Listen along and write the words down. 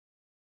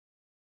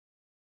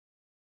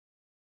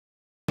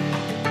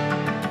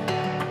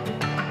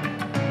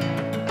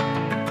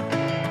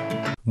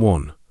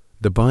1.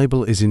 The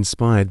Bible is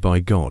inspired by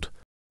God.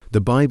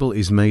 The Bible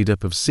is made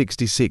up of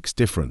 66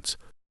 different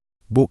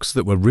books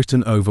that were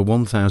written over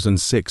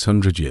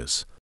 1,600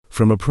 years,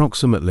 from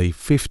approximately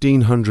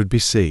 1500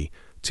 BC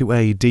to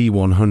AD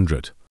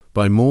 100,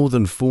 by more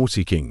than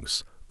 40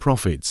 kings,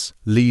 prophets,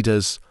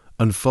 leaders,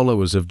 and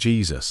followers of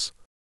Jesus.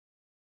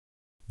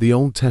 The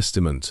Old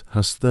Testament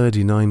has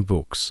 39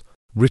 books,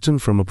 written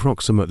from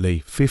approximately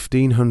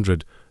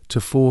 1500 to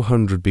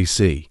 400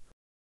 BC.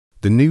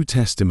 The New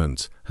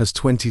Testament has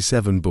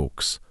 27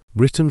 books,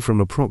 written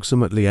from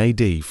approximately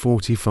AD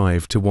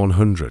 45 to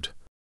 100.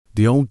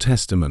 The Old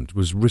Testament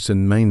was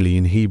written mainly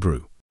in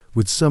Hebrew,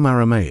 with some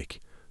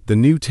Aramaic. The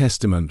New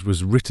Testament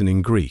was written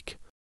in Greek.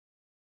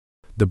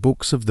 The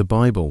books of the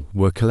Bible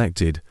were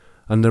collected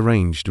and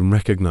arranged and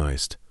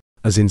recognized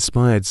as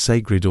inspired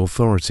sacred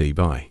authority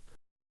by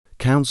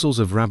councils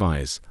of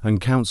rabbis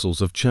and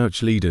councils of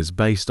church leaders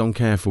based on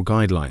careful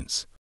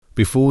guidelines.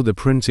 Before the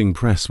printing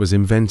press was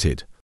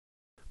invented,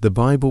 the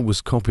Bible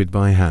was copied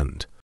by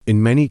hand,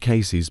 in many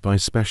cases by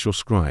special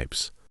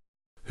scribes,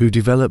 who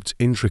developed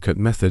intricate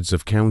methods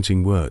of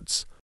counting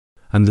words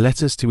and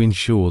letters to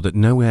ensure that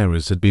no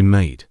errors had been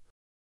made.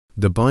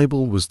 The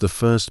Bible was the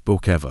first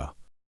book ever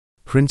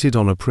printed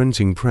on a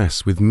printing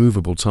press with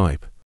movable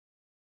type.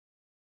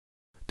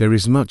 There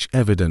is much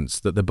evidence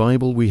that the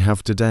Bible we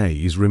have today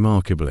is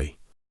remarkably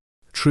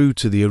true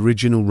to the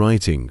original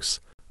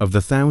writings of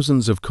the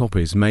thousands of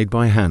copies made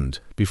by hand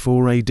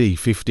before AD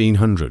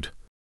 1500.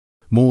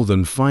 More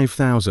than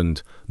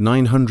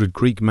 5,900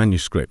 Greek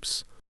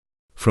manuscripts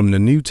from the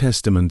New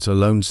Testament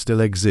alone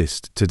still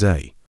exist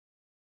today.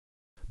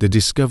 The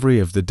discovery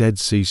of the Dead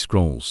Sea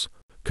Scrolls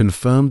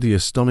confirmed the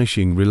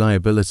astonishing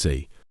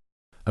reliability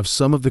of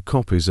some of the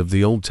copies of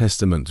the Old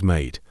Testament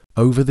made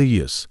over the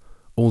years,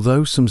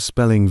 although some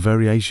spelling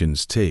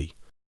variations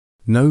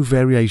no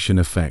variation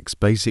affects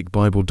basic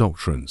Bible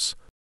doctrines.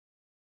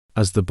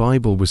 As the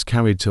Bible was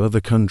carried to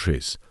other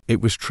countries, it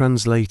was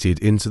translated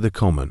into the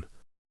common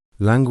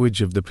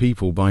language of the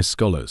people by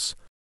scholars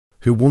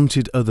who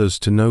wanted others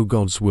to know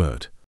God's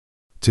Word.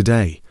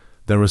 Today,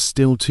 there are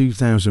still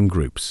 2,000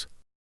 groups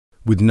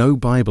with no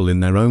Bible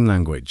in their own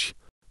language.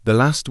 The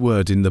last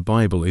word in the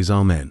Bible is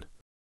Amen.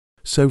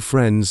 So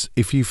friends,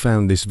 if you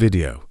found this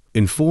video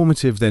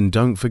informative, then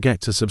don't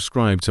forget to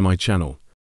subscribe to my channel.